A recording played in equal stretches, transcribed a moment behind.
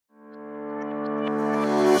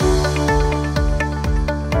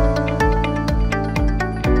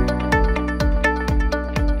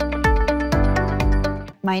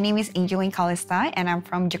My name is Angeline Callista, and I'm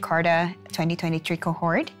from Jakarta 2023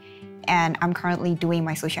 cohort. And I'm currently doing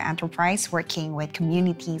my social enterprise, working with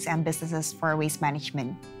communities and businesses for waste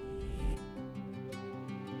management.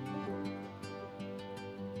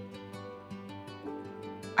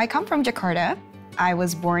 I come from Jakarta. I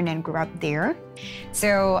was born and grew up there.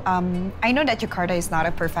 So I know that Jakarta is not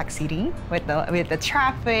a perfect city with the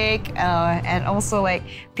traffic and also like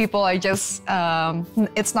people are just,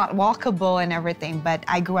 it's not walkable and everything, but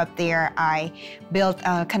I grew up there. I built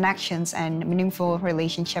connections and meaningful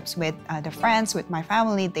relationships with the friends, with my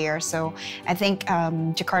family there. So I think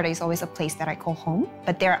Jakarta is always a place that I call home,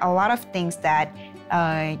 but there are a lot of things that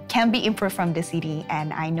can be improved from the city,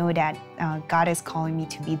 and I know that God is calling me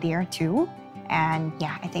to be there too. And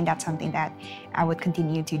yeah, I think that's something that I would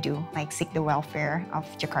continue to do, like seek the welfare of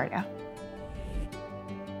Jakarta.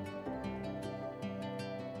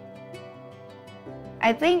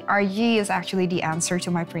 I think RG is actually the answer to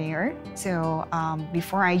my prayer. So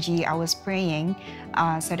before IG, I was praying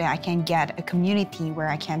so that I can get a community where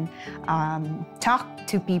I can talk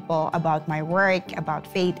to people about my work, about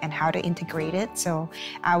faith, and how to integrate it. So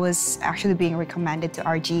I was actually being recommended to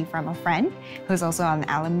RG from a friend who's also an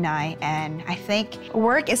alumni. And I think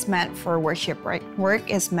work is meant for worship, right? Work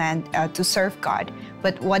is meant to serve God.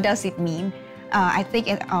 But what does it mean? I think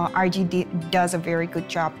RG does a very good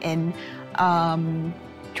job in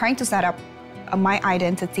trying to set up my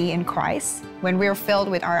identity in Christ when we're filled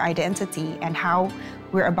with our identity and how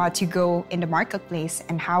we're about to go in the marketplace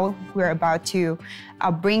and how we're about to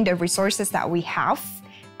bring the resources that we have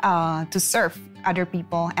to serve other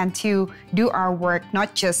people and to do our work,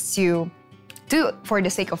 not just to do for the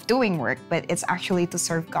sake of doing work, but it's actually to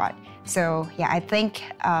serve God. So yeah, I think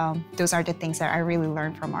those are the things that I really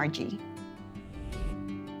learned from RG.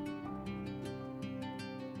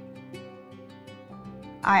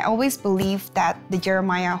 I always believe that the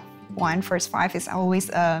Jeremiah 1 verse 5 is always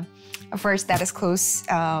a verse that is close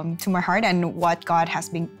to my heart and what God has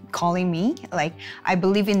been calling me. Like, I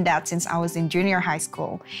believe in that since I was in junior high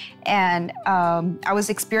school. And I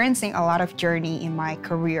was experiencing a lot of journey in my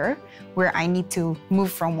career where I need to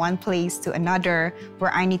move from one place to another,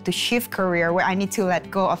 where I need to shift career, where I need to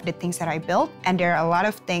let go of the things that I built. And there are a lot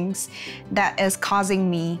of things that is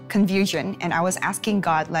causing me confusion. And I was asking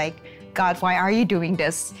God, like, God, why are you doing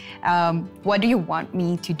this? What do you want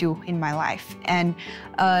me to do in my life? And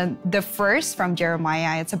the verse from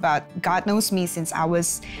Jeremiah, it's about God knows me since I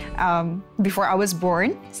was, before I was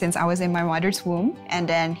born, since I was in my mother's womb. And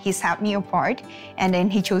then He set me apart. And then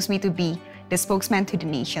He chose me to be the spokesman to the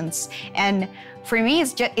nations. And for me,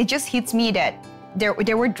 it just hits me that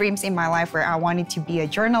there were dreams in my life where I wanted to be a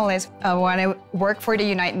journalist. I want to work for the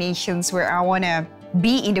United Nations, where I want to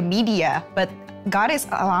be in the media. But God is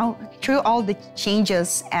allowing, through all the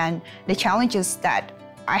changes and the challenges that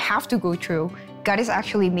I have to go through, God is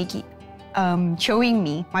actually showing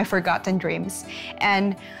me my forgotten dreams.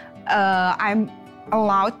 And I'm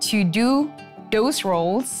allowed to do those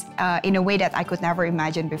roles in a way that I could never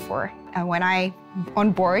imagine before. When I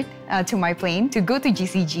on board to my plane to go to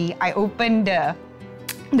GCG, I opened the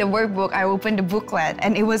workbook, I opened the booklet,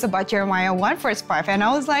 and it was about Jeremiah 1 verse 5. And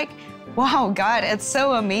I was like, wow, God, it's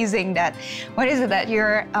so amazing that, what is it that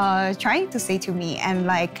you're trying to say to me? And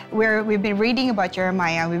like, we've been reading about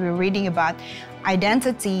Jeremiah, we've been reading about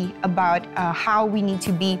identity, about how we need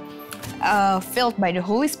to be filled by the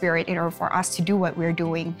Holy Spirit in order for us to do what we're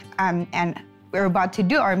doing. And we're about to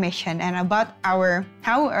do our mission and about how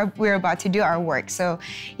we're about to do our work. So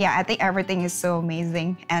yeah, I think everything is so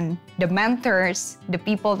amazing. And the mentors, the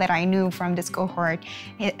people that I knew from this cohort,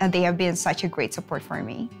 they have been such a great support for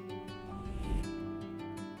me.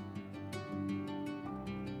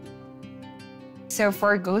 So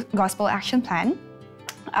for Gospel Action Plan,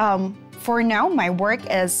 for now, my work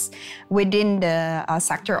is within the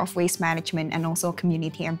sector of waste management and also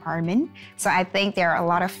community empowerment. So I think there are a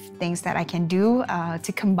lot of things that I can do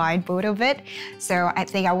to combine both of it. So I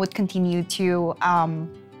think I would continue to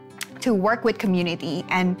work with community.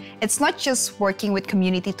 And it's not just working with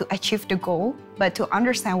community to achieve the goal, but to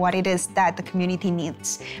understand what it is that the community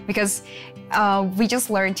needs. Because we just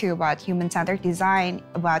learned too about human-centered design,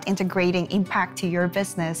 about integrating impact to your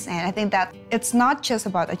business. And I think that it's not just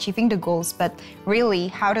about achieving the goals, but really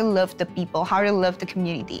how to love the people, how to love the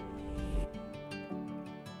community.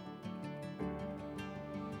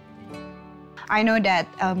 I know that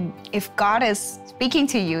if God is speaking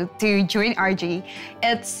to you to join RG,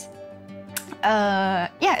 it's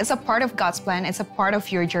a part of God's plan. It's a part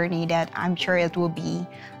of your journey that I'm sure it will be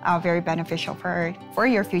very beneficial for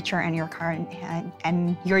your future and your current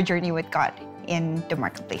and your journey with God in the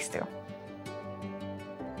marketplace too.